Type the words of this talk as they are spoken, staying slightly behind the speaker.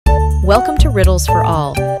Welcome to Riddles for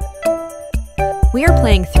All. We are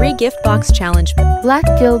playing 3 gift box challenge. Black,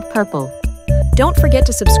 Guild, Purple. Don't forget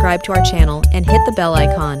to subscribe to our channel and hit the bell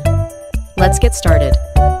icon. Let's get started.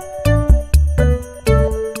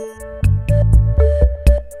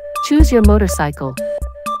 Choose your motorcycle.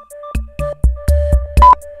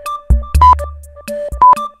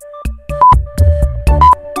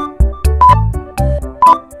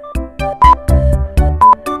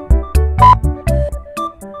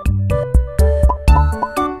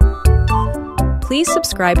 Please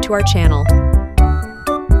subscribe to our channel.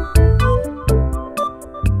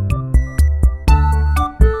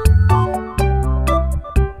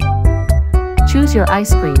 Choose your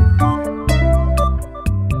ice cream.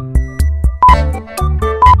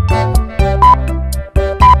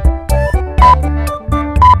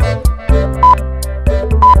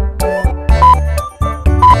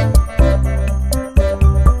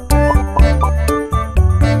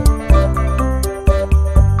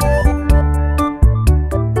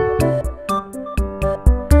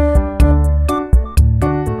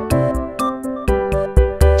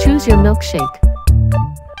 Choose your milkshake.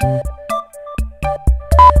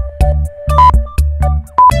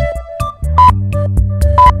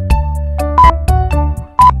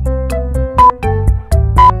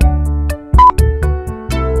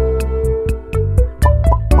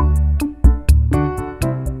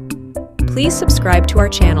 Please subscribe to our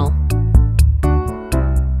channel.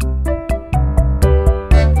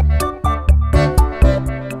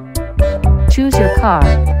 Choose your car.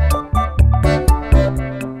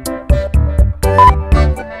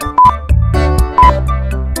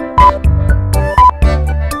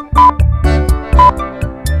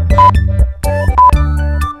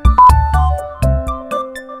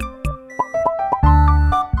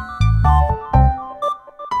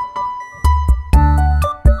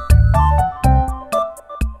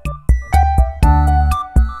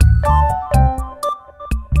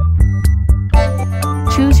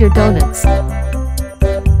 Choose your donuts.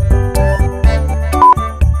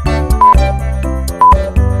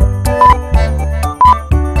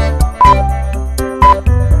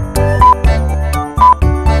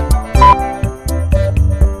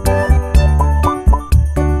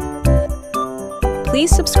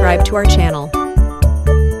 Please subscribe to our channel.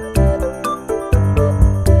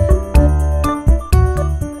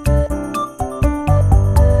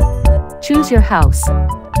 Choose your house.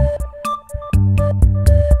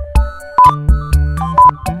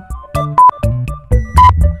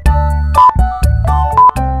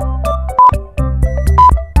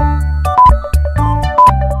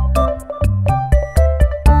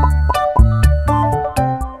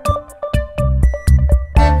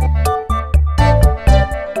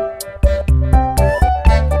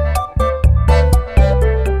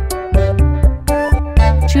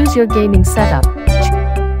 Choose your gaming setup.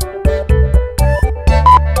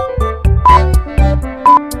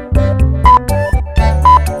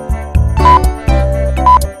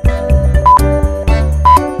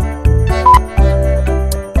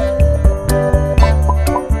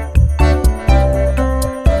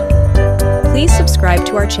 Please subscribe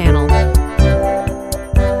to our channel.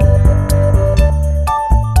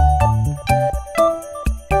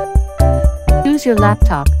 Choose your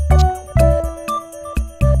laptop.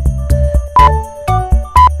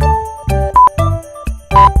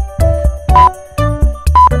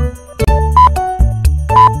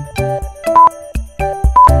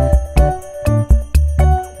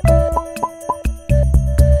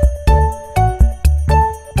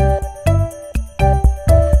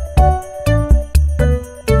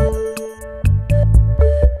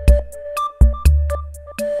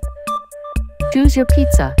 Choose your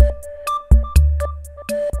pizza.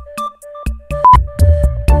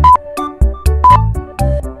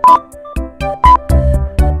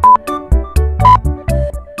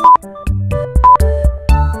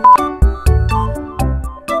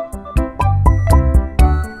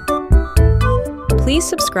 Please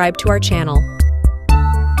subscribe to our channel.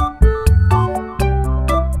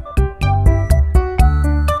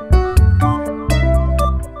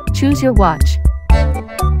 Choose your watch.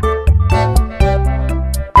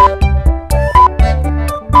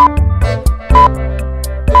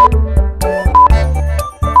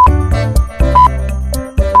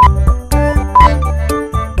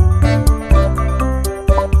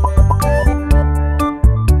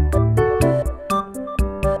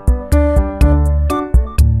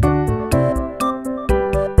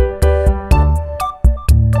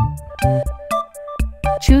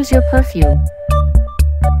 Choose your perfume.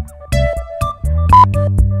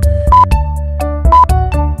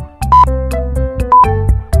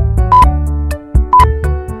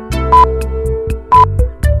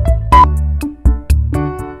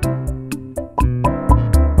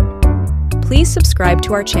 Please subscribe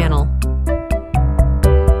to our channel.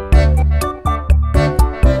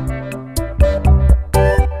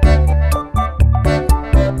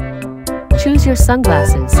 Choose your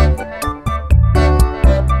sunglasses.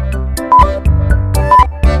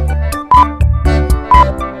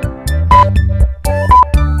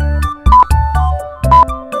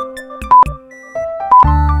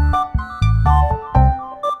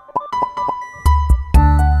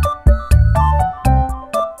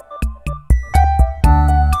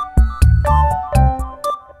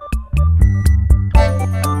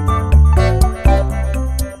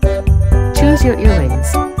 Choose your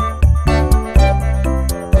earrings.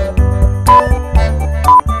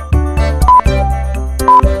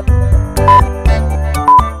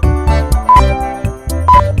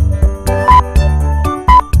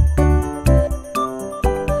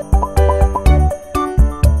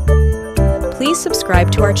 Please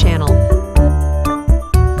subscribe to our channel.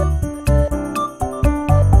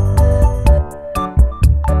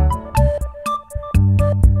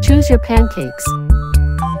 Choose your pancakes.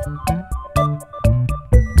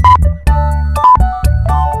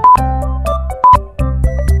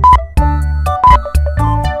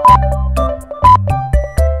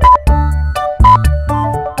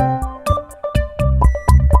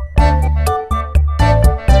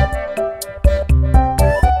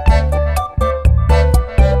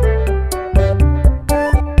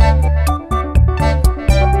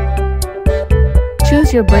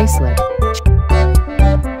 Choose your bracelet.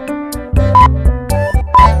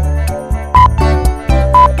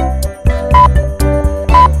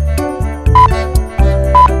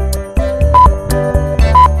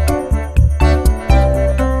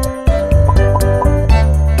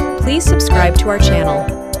 Please subscribe to our channel.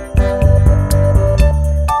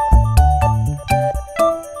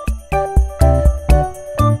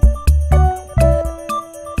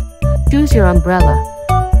 Choose your umbrella.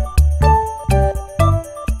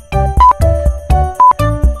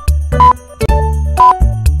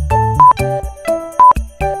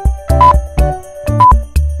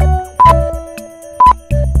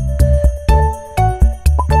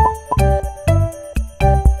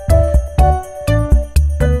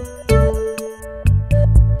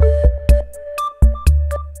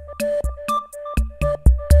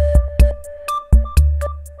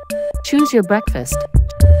 Choose your breakfast.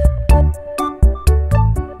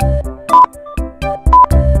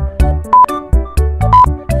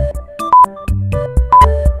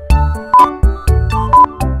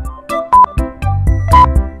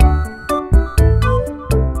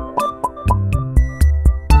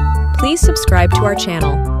 Please subscribe to our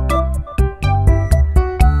channel.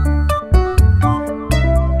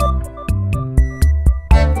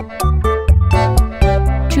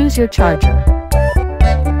 Choose your charger.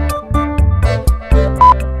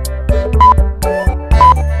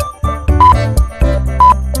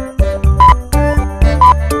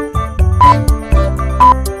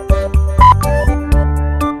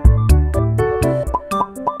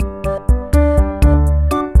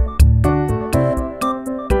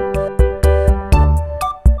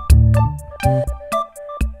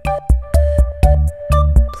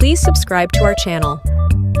 Please subscribe to our channel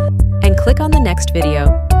and click on the next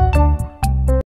video.